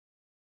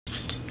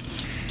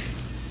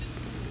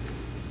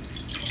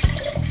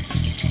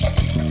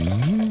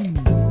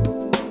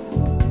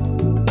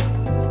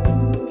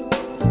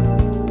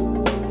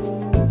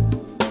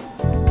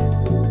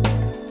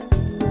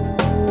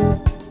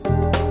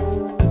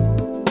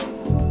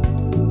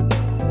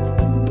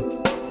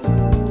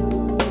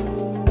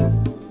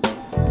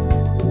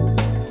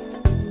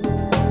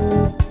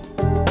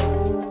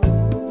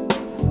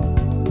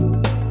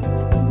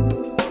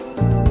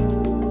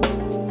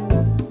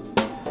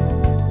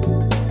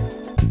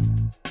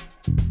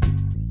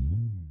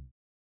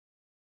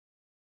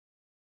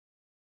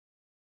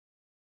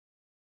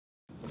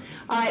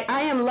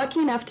I am lucky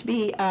enough to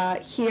be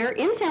here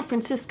in San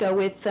Francisco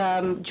with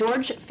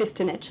George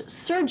Fistonich,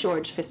 Sir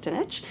George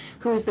Fistonich,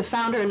 who is the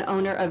founder and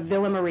owner of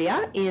Villa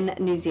Maria in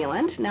New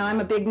Zealand. Now, I'm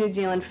a big New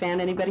Zealand fan.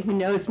 Anybody who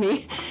knows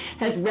me,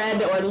 has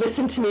read or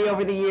listened to me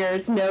over the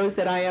years, knows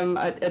that I am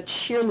a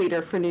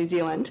cheerleader for New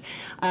Zealand,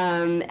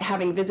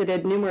 having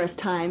visited numerous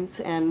times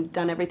and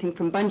done everything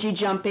from bungee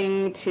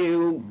jumping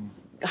to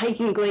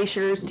hiking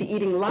glaciers to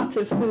eating lots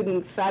of food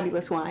and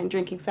fabulous wine,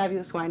 drinking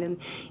fabulous wine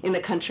in the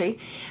country.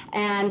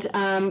 And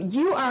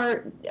you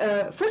are,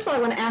 first of all, I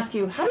want to ask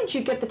you, how did you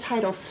get the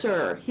title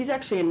Sir? He's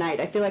actually a knight.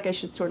 I feel like I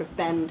should sort of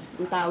bend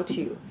and bow to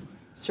you,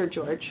 Sir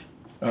George.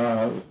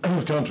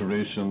 His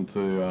contribution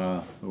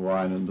to the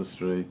wine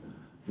industry,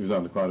 we've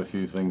done quite a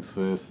few things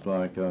first,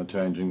 like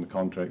changing the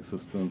contract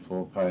system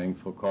for paying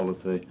for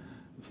quality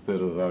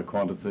instead of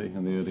quantity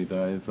in the early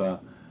days.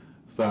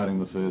 Starting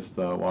the first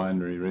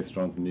winery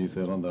restaurant in New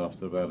Zealand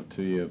after about a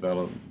 2-year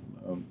battle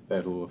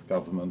with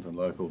government and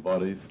local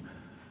bodies,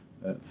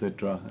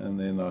 etc. And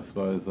then I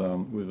suppose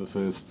we were the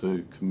first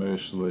to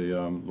commercially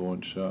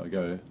launch,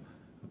 go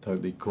a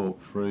totally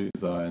cork-free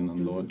zone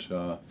and launch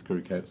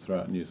screw caps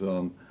throughout New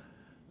Zealand.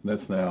 And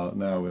that's now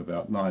we're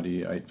about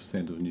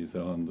 98% of New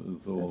Zealand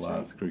is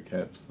all screw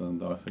caps,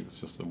 and I think it's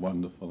just a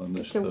wonderful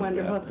initiative. It's a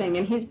wonderful thing,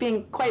 and he's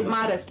being quite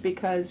modest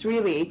because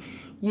really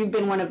you've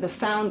been one of the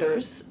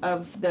founders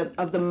of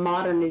the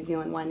modern New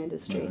Zealand wine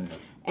industry,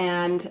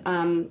 and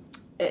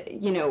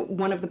you know,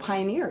 one of the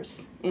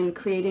pioneers in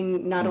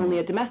creating not only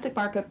a domestic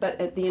market but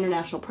the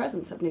international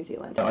presence of New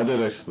Zealand. I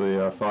did actually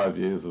 5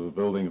 years of a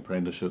building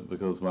apprenticeship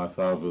because my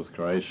father was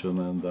Croatian,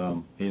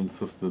 and he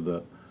insisted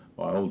that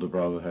my older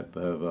brother had to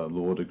have a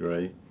law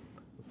degree,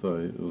 so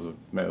it was a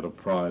matter of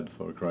pride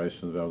for a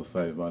Croatian to be able to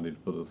save money to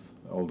put his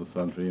older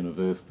son through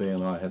university,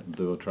 and I had to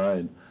do a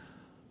trade.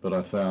 But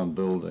I found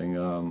building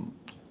a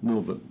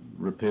little bit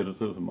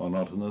repetitive and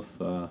monotonous,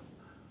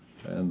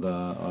 and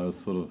I was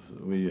sort of,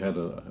 we had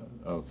a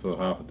sort of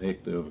half a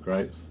hectare of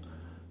grapes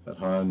at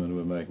home, and we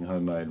were making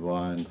homemade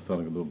wine,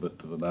 selling a little bit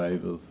to the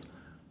neighbours.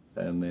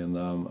 And then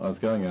I was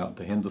going out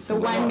to Henderson. So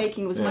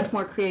winemaking was much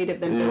more creative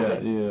than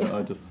building. Yeah,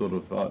 I just sort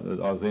of,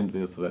 I was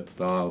envious of that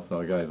style,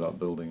 so I gave up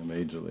building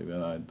immediately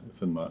when I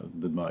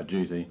did my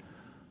duty.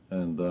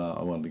 And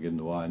I wanted to get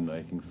into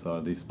winemaking, so I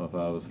leased my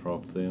father's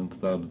property and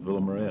started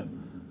Villa Maria.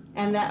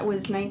 And that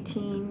was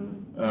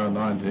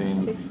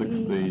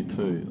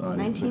 1962?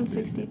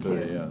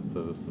 1962, yeah.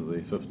 So this is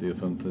the 50th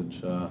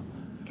vintage. I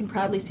can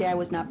proudly say I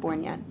was not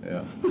born yet.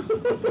 Yeah.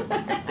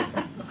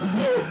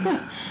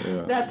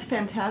 Yeah. That's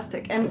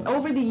fantastic. And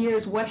over the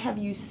years, what have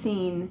you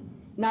seen,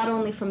 not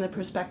only from the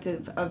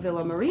perspective of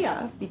Villa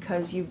Maria,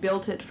 because you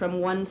built it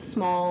from one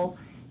small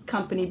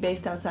company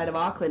based outside of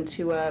Auckland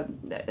to an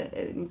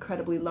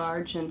incredibly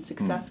large and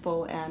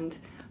successful and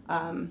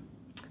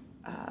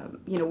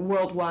you know,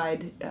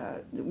 worldwide,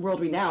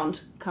 world-renowned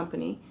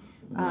company,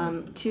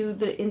 to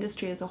the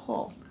industry as a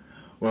whole?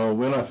 Well,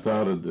 when I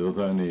started, there was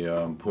only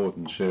port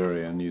and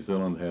sherry, and New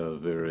Zealand had a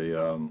very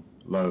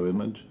low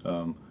image.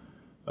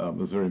 It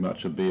was very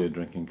much a beer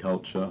drinking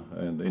culture,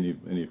 and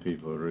any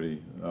people who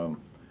really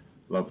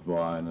loved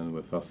wine and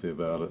were fussy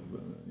about it,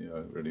 you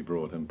know, really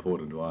brought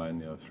imported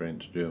wine, you know,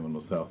 French, German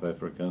or South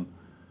African.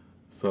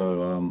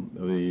 So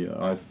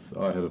I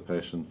had a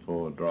passion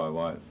for dry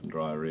whites and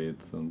dry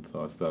reds, and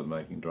so I started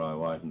making dry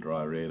white and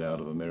dry red out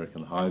of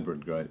American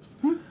hybrid grapes.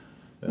 And,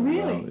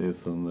 really?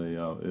 Yes, in the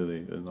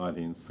early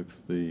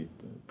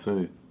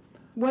 1962.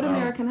 What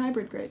American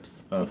hybrid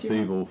grapes?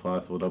 Seabull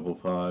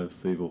 5455,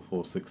 Seabull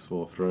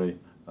 4643.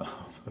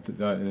 Did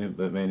that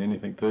mean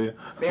anything to you?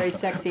 Very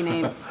sexy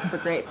names for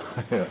grapes.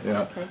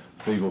 Yeah. Okay.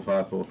 Seabull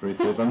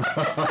 5437.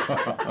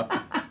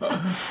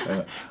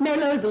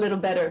 Merlot's a little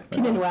better.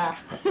 Pinot Noir.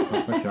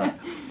 Okay.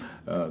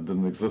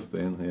 Didn't exist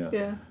then.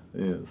 Yeah.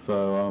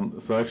 So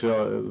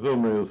actually, Villa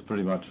Maria was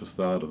pretty much the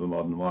start of the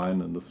modern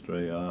wine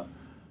industry, and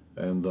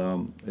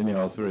you know,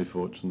 I was very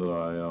fortunate.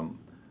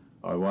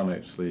 I won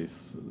actually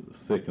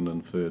second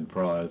and third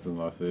prize in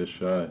my first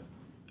show.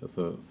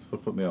 So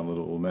it put me on a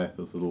little map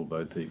as a little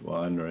boutique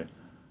winery,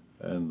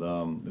 and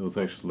it was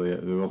actually,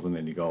 there wasn't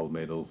any gold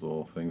medals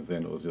or things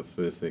then, it was just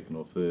first, second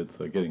or third,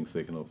 so getting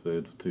second or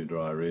third for 2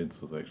 dry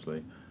reds was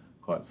actually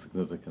quite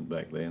significant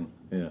back then,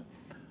 yeah.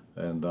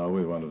 And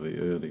we were one of the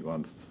early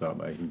ones to start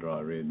making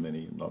dry red.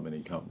 Not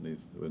many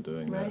companies were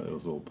doing that, it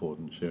was all port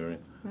and sherry.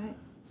 Right.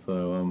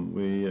 So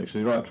we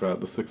actually, right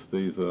throughout the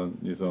 60s,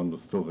 New Zealand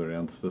was still very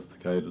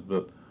unsophisticated,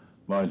 but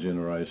my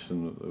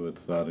generation were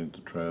starting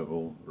to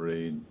travel,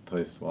 read,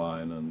 taste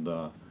wine, and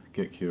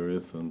get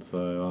curious, and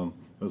so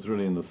it was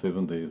really in the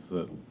 70s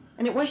that.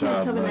 And it wasn't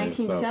until the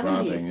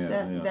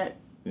 1970s that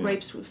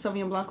grapes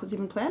Sauvignon Blanc was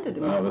even planted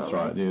in Marlborough. Oh, that's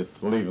right,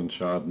 yes. Well, even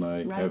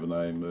Chardonnay,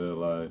 Cabernet,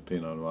 Merlot,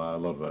 Pinot Noir, a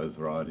lot of those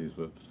varieties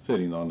were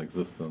fairly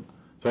non-existent.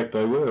 In fact,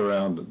 they were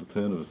around at the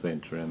turn of the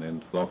century, and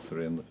then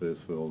phylloxera in the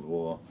First World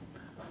War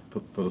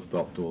put a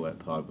stop to all that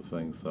type of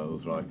thing, so it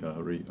was like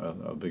a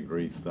big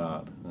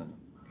restart.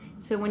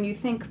 So when you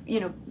think, you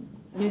know,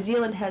 New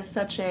Zealand has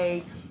such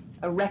a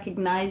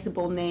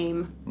recognizable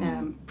name,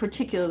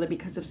 particularly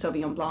because of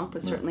Sauvignon Blanc,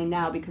 but certainly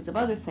now because of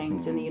other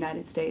things in the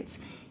United States.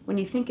 When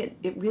you think it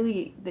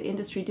really, the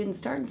industry didn't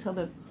start until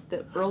the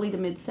early to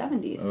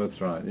mid-70s. Oh,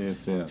 that's right,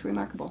 yes, yeah. It's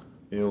remarkable.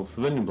 Yeah, well,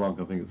 Sauvignon Blanc,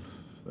 I think it's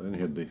only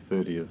had the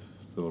 30th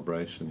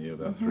celebration here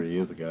about 3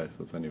 years ago,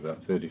 so it's only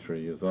about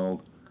 33 years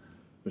old,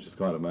 which is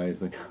quite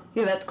amazing.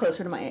 Yeah, that's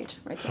closer to my age,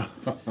 right there.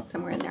 It's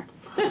somewhere in there.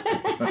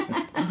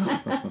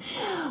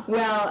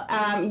 Well,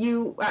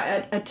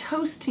 a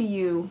toast to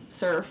you,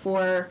 sir,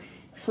 for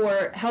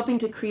helping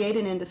to create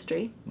an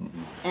industry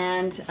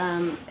and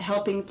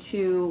helping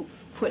to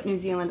put New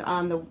Zealand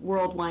on the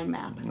world wine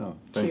map. Oh,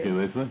 thank you,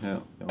 Leslie. Yeah.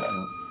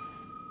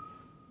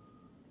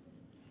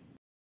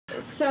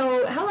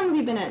 So, how long have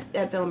you been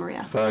at Villa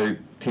Maria? So,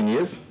 10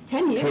 years.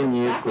 10 years? 10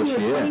 years Back this when you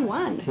were year.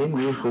 21. 10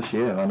 years this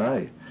year, I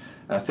know.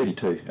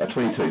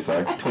 22,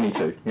 sorry,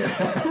 22.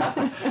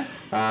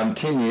 Yeah.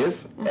 10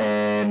 years,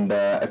 and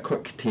a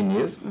quick 10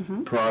 years.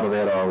 Prior to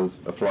that, I was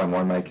a flying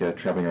winemaker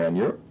travelling around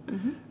Europe.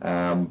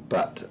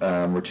 But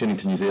returning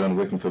to New Zealand,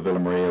 working for Villa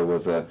Maria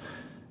was a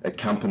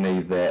company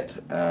that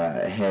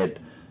had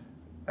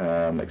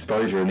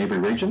exposure in every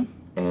region.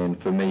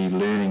 And for me,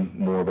 learning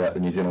more about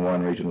the New Zealand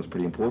wine region was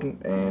pretty important,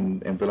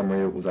 and Villa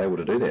Maria was able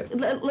to do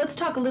that. Let's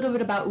talk a little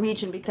bit about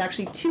region, because it's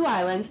actually 2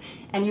 islands,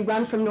 and you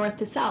run from north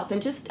to south.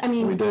 And just, I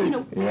mean, We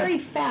do, very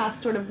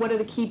fast, sort of, what are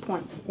the key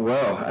points?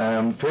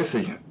 Well,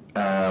 firstly,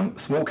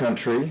 small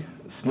country,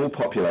 small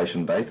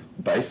population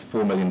base,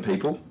 4 million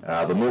people.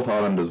 The North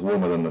Island is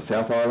warmer than the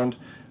South Island.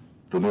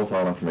 The North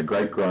Island, from a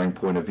grape growing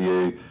point of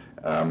view,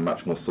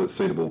 much more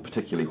suitable,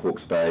 particularly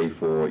Hawke's Bay,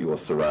 for your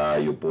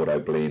Syrah, your Bordeaux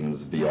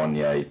blends,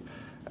 Viognier,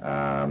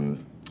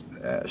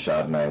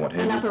 Chardonnay, what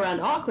have you. And up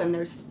around Auckland,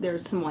 there's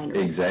some wineries.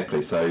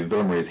 Exactly. So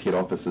Villa Maria's head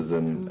office is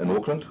in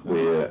Auckland,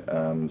 where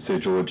Sir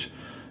George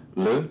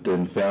lived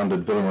and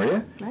founded Villa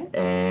Maria. Right.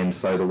 And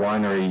so the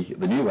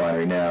new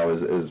winery now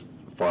is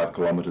 5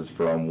 kilometres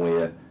from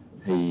where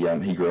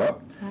he grew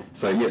up. Right.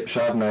 So yep,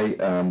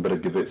 Chardonnay, bit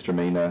of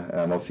Gewürztraminer.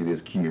 Obviously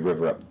there's Kimi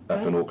River up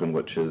in Auckland,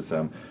 which is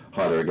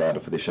highly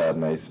regarded for their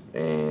Chardonnays,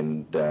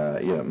 and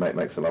it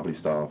makes a lovely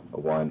style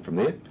of wine from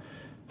there.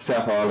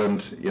 South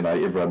Island,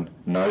 everyone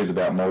knows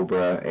about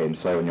Marlborough and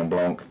Sauvignon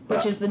Blanc.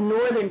 Which is the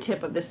northern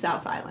tip of the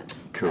South Island.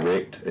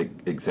 Correct,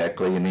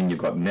 exactly. And then you've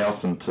got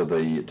Nelson to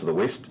the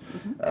west.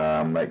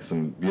 Makes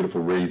some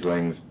beautiful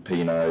Rieslings,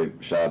 Pinot,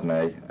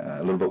 Chardonnay,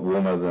 a little bit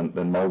warmer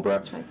than Marlborough.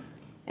 That's right.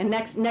 And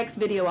next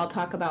video, I'll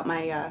talk about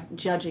my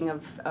judging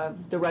of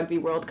the Rugby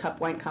World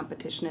Cup wine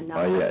competition in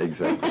Nelson. Oh yeah,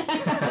 exactly.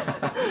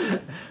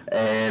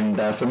 And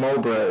so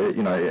Marlborough,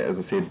 as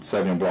I said,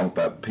 Sauvignon Blanc,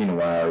 but Pinot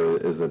Noir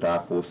is a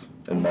dark horse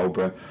in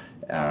Marlborough.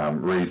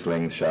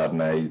 Rieslings,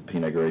 Chardonnay,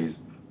 Pinot Gris,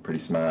 pretty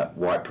smart.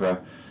 White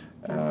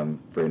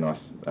very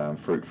nice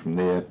fruit from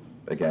there.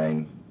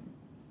 Again,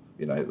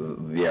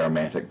 the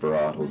aromatic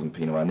varietals in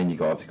Pinot Noir. And then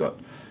you've obviously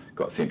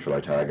got Central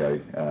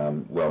Otago,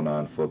 well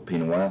known for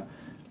Pinot Noir.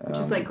 Which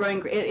is like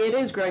growing. It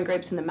is growing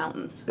grapes in the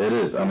mountains. It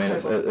is. I mean,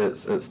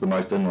 it's the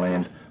most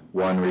inland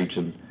wine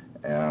region.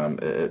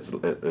 It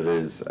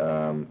is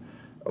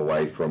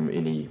away from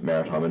any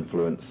maritime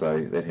influence,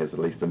 so that has the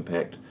least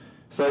impact.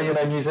 So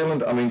New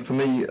Zealand. I mean, for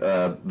me,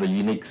 the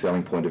unique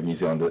selling point of New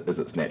Zealand is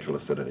its natural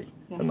acidity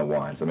in the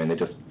wines. I mean, they're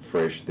just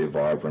fresh, they're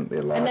vibrant,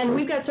 they're lively. And then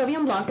we've got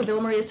Sauvignon Blanc, a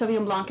Villa Maria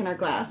Sauvignon Blanc in our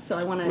glass. So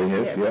I want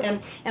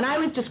to. And I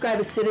always describe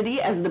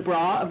acidity as the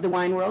bra of the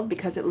wine world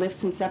because it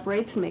lifts and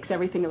separates and makes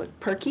everything look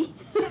perky.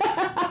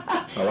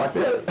 I like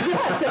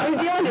that. So New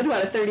Zealand is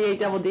what, a 38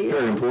 double D?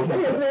 Very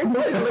important. It's very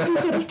important. Looking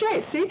city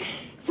straight, see?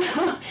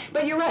 So,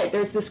 but you're right.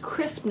 There's this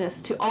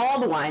crispness to all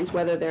the wines,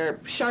 whether they're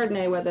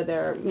Chardonnay, whether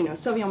they're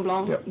Sauvignon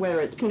Blanc,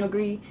 whether it's Pinot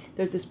Gris.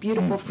 There's this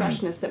beautiful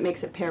freshness that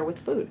makes it pair with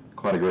food.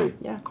 Quite agree.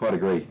 Yeah. Quite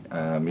agree.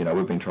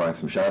 We've been trying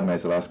some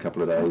Chardonnays the last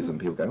couple of days, and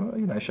people go,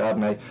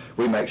 Chardonnay.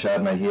 We make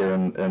Chardonnay here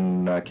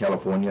in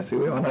California. See,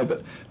 I know,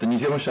 but the New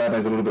Zealand Chardonnay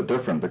is a little bit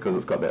different because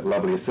it's got that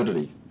lovely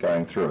acidity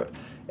going through it,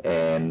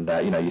 and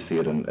you see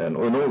it in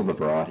all of the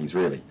varieties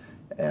really.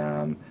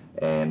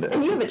 And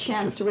you have a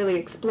chance to really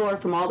explore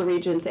from all the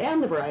regions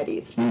and the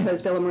varieties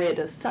because Villa Maria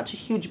does such a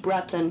huge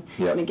breadth and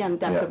again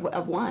depth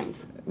of wines.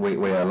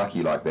 We are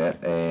lucky like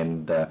that,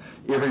 and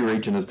every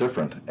region is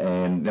different.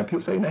 And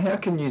people say, how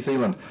can New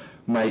Zealand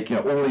make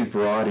all these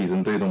varieties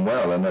and do them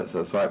well? And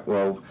it's like,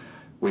 well,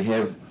 we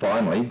have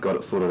finally got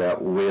it sorted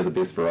out where the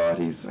best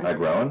varieties are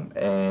grown,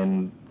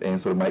 and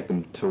sort of make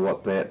them to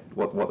what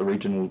the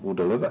region will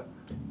deliver.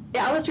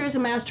 Alastair is a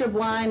master of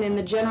wine and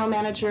the general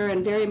manager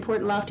and very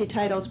important lofty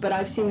titles, but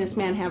I've seen this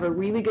man have a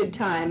really good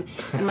time.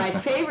 And my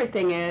favorite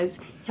thing is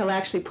he'll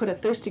actually put a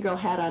Thirsty Girl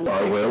hat on.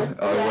 I will.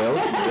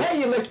 Yes.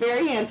 You looked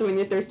very handsome in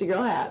your Thirsty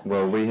Girl hat.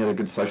 Well, we had a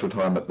good social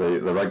time at the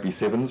Rugby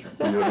Sevens.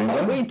 Do you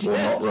remember? We did. Or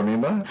not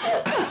remember?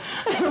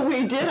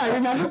 We did. I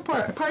remember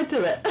parts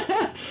of it.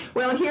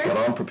 Well, But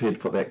I'm prepared to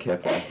put that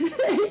cap on.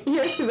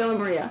 Here's to Villa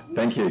Maria.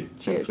 Thank you.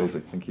 Cheers. Thanks,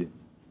 Leslie. Thank you.